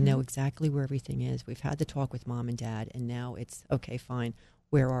mind that they know exactly where everything is. We've had the talk with mom and dad, and now it's, okay, fine,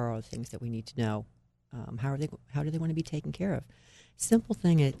 where are all the things that we need to know? How do they want to be taken care of? Simple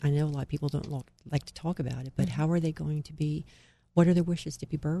thing, I know a lot of people don't like to talk about it, but how are they going to be, what are their wishes to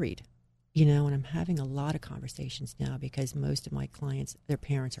be buried? And I'm having a lot of conversations now because most of my clients, their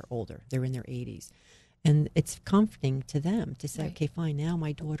parents are older. They're in their 80s. And it's comforting to them to say, okay, fine, now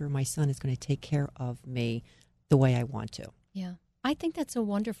my daughter or my son is going to take care of me the way I want to. Yeah. I think that's a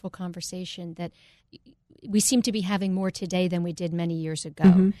wonderful conversation that we seem to be having more today than we did many years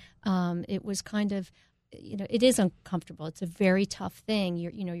ago. It was kind of, it is uncomfortable. It's a very tough thing.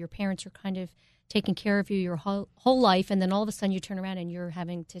 Your parents are kind of taking care of you your whole life, and then all of a sudden you turn around and you're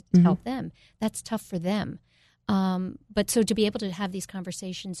having to help them. That's tough for them. But so to be able to have these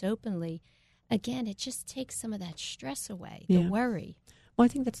conversations openly, again, it just takes some of that stress away, the worry. Well, I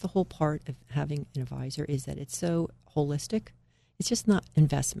think that's the whole part of having an advisor, is that it's so holistic. It's just not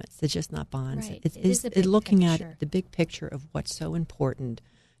investments. It's just not bonds. Right. It's looking at the big picture of what's so important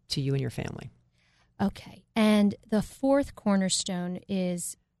to you and your family. Okay. And the fourth cornerstone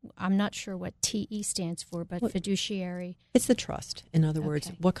is, I'm not sure what TE stands for, but fiduciary. It's the trust. In other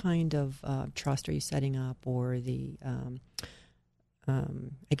words, what kind of trust are you setting up, or the,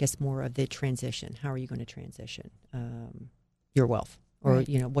 I guess, more of the transition? How are you going to transition your wealth, or,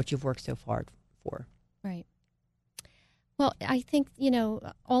 what you've worked so hard for? Right. Well, I think,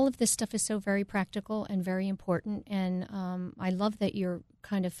 all of this stuff is so very practical and very important. And I love that you're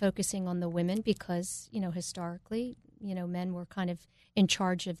kind of focusing on the women because, historically, men were kind of in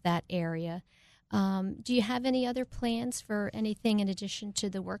charge of that area. Do you have any other plans for anything in addition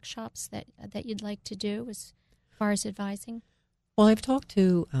to the workshops that you'd like to do as far as advising? Well, I've talked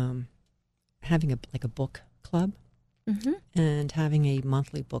to having a book club and having a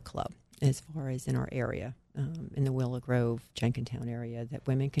monthly book club as far as in our area. In the Willow Grove, Jenkintown area, that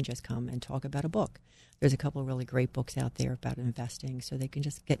women can just come and talk about a book. There's a couple of really great books out there about investing, so they can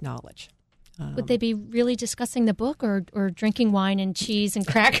just get knowledge. Would they be really discussing the book, or drinking wine and cheese and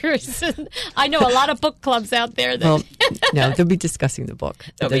crackers? I know a lot of book clubs out there. Well, no, they'll be discussing the book.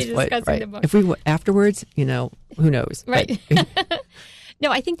 They'll be discussing the book. If we afterwards, who knows? Right.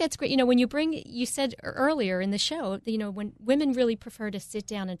 No, I think that's great. When you said earlier in the show, when women really prefer to sit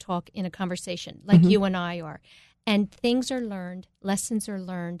down and talk in a conversation like you and I are, and things are learned, lessons are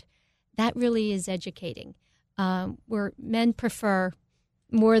learned, that really is educating. Where men prefer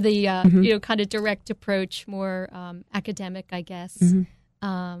more the, kind of direct approach, more academic, I guess.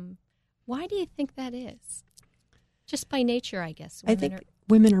 Why do you think that is? Just by nature, I guess. I think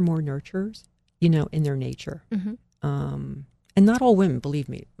women are more nurturers, in their nature. And not all women, believe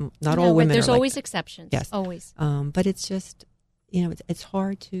me, not all women. There's are always like exceptions. Yes, always. But it's just, it's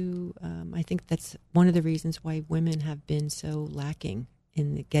hard to. I think that's one of the reasons why women have been so lacking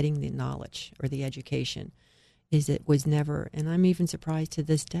in getting the knowledge or the education. Is it was never, and I'm even surprised to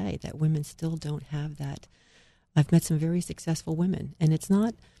this day that women still don't have that. I've met some very successful women, and it's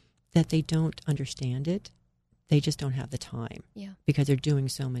not that they don't understand it; they just don't have the time. Yeah. Because they're doing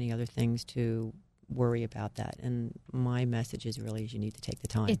so many other things to worry about that. And my message is really you need to take the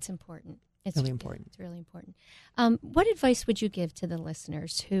time. It's important. It's really important. It's really important. What advice would you give to the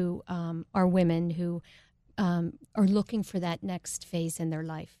listeners who are women who are looking for that next phase in their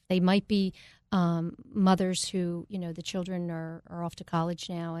life? They might be mothers who, the children are off to college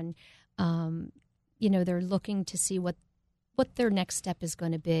now, and, they're looking to see what their next step is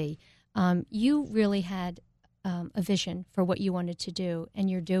going to be. You really had a vision for what you wanted to do, and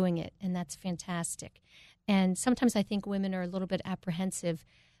you're doing it, and that's fantastic. And sometimes I think women are a little bit apprehensive.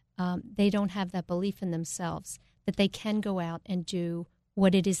 They don't have that belief in themselves that they can go out and do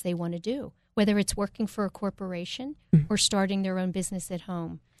what it is they want to do, whether it's working for a corporation or starting their own business at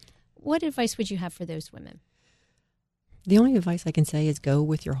home. What advice would you have for those women? The only advice I can say is go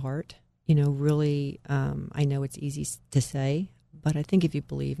with your heart. Really, I know it's easy to say, but I think if you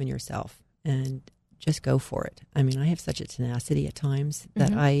believe in yourself and just go for it. I mean, I have such a tenacity at times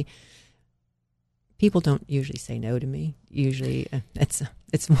that people don't usually say no to me. Usually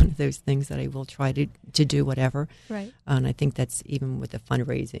it's one of those things that I will try to do whatever. Right. And I think that's even with the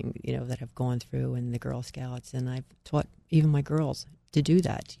fundraising, that I've gone through and the Girl Scouts, and I've taught even my girls to do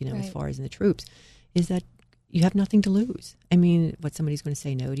that, right. As far as in the troops, is that you have nothing to lose. I mean, somebody's going to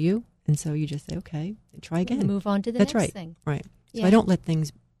say no to you. And so you just say, okay, try again. Move on to the That's next right. thing. Right. So Yeah. I don't let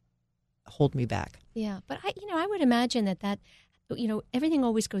things hold me back. Yeah, but I would imagine that everything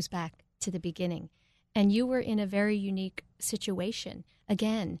always goes back to the beginning, and you were in a very unique situation.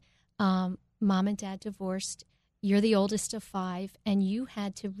 Again, mom and dad divorced. You're the oldest of 5, and you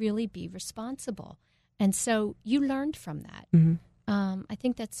had to really be responsible, and so you learned from that. I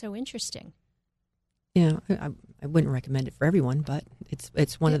think that's so interesting. Yeah, I wouldn't recommend it for everyone, but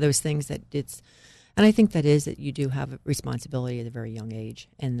it's one of those things that and I think that you do have a responsibility at a very young age,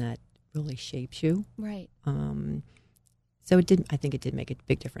 and that really shapes you. Right. So I think it did make a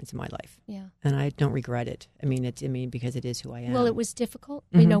big difference in my life. Yeah. And I don't regret it. I mean, because it is who I am. Well, it was difficult.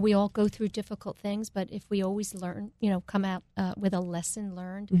 We all go through difficult things, but if we always learn, come out with a lesson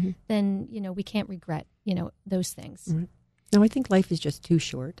learned, then, we can't regret, those things. Mm-hmm. No, I think life is just too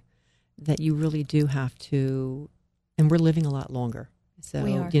short that you really do have to, and we're living a lot longer. So,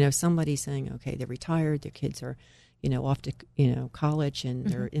 we are. Somebody's saying, okay, they're retired, their kids are, off to, college, and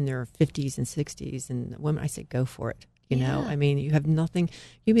they're in their 50s and 60s. And women, I say, go for it. I mean, you have nothing,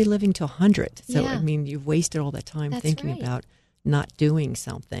 you'll be living to 100. So, I mean, you've wasted all that time thinking about not doing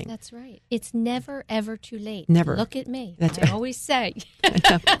something. That's right. It's never, ever too late. Never. Look at me. That's I always say.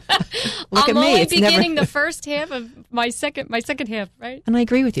 Look I'm at me. only It's beginning the first half of my second half, right? And I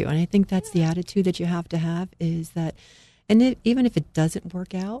agree with you. And I think that's the attitude that you have to have, is that, and even if it doesn't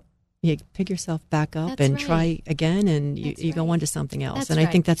work out, you pick yourself back up and try again, and you go on to something else. And I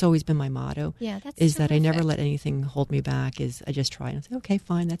think that's always been my motto. Yeah, that's is that I never let anything hold me back. Is I just try and say, okay,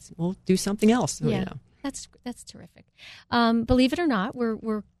 fine, we'll do something else. Yeah, that's terrific. Believe it or not,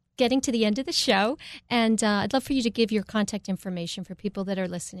 we're getting to the end of the show, and I'd love for you to give your contact information for people that are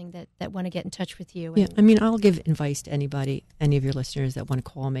listening that want to get in touch with you. Yeah, I mean, I'll give advice to anybody, any of your listeners that want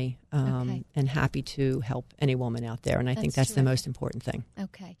to call me, and happy to help any woman out there. And I think that's the most important thing.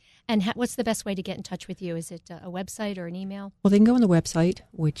 Okay. And what's the best way to get in touch with you? Is it a website or an email? Well, they can go on the website,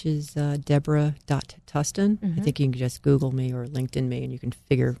 which is Deborah.Tustin. I think you can just Google me or LinkedIn me, and you can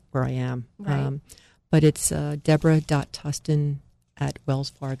figure where I am. Right. But it's Deborah.Tustin at Wells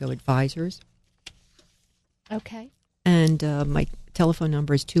Fargo Advisors. Okay. And my telephone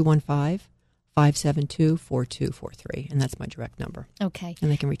number is 215-572-4243, and that's my direct number. Okay.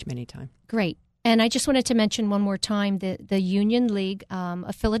 And they can reach me anytime. Great. And I just wanted to mention one more time the Union League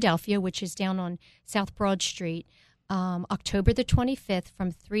of Philadelphia, which is down on South Broad Street, October the 25th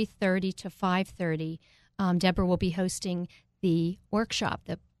from 3:30 to 5:30. Deborah will be hosting the workshop,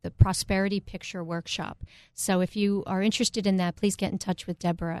 the the Prosperity Picture Workshop. So if you are interested in that, please get in touch with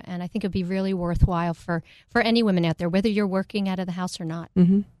Deborah. And I think it would be really worthwhile for any women out there, whether you're working out of the house or not.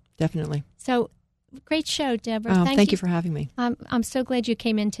 Mm-hmm. Definitely. So great show, Deborah. Thank you for having me. I'm so glad you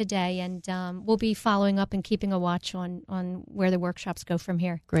came in today, and we'll be following up and keeping a watch on where the workshops go from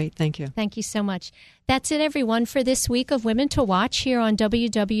here. Great. Thank you. Thank you so much. That's it, everyone, for this week of Women to Watch here on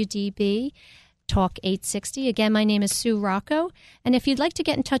WWDB Talk 860. Again, my name is Sue Rocco, and if you'd like to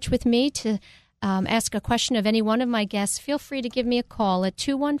get in touch with me to ask a question of any one of my guests, feel free to give me a call at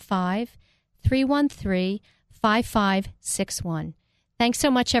 215-313-5561. Thanks so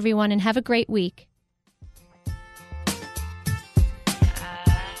much, everyone, and have a great week.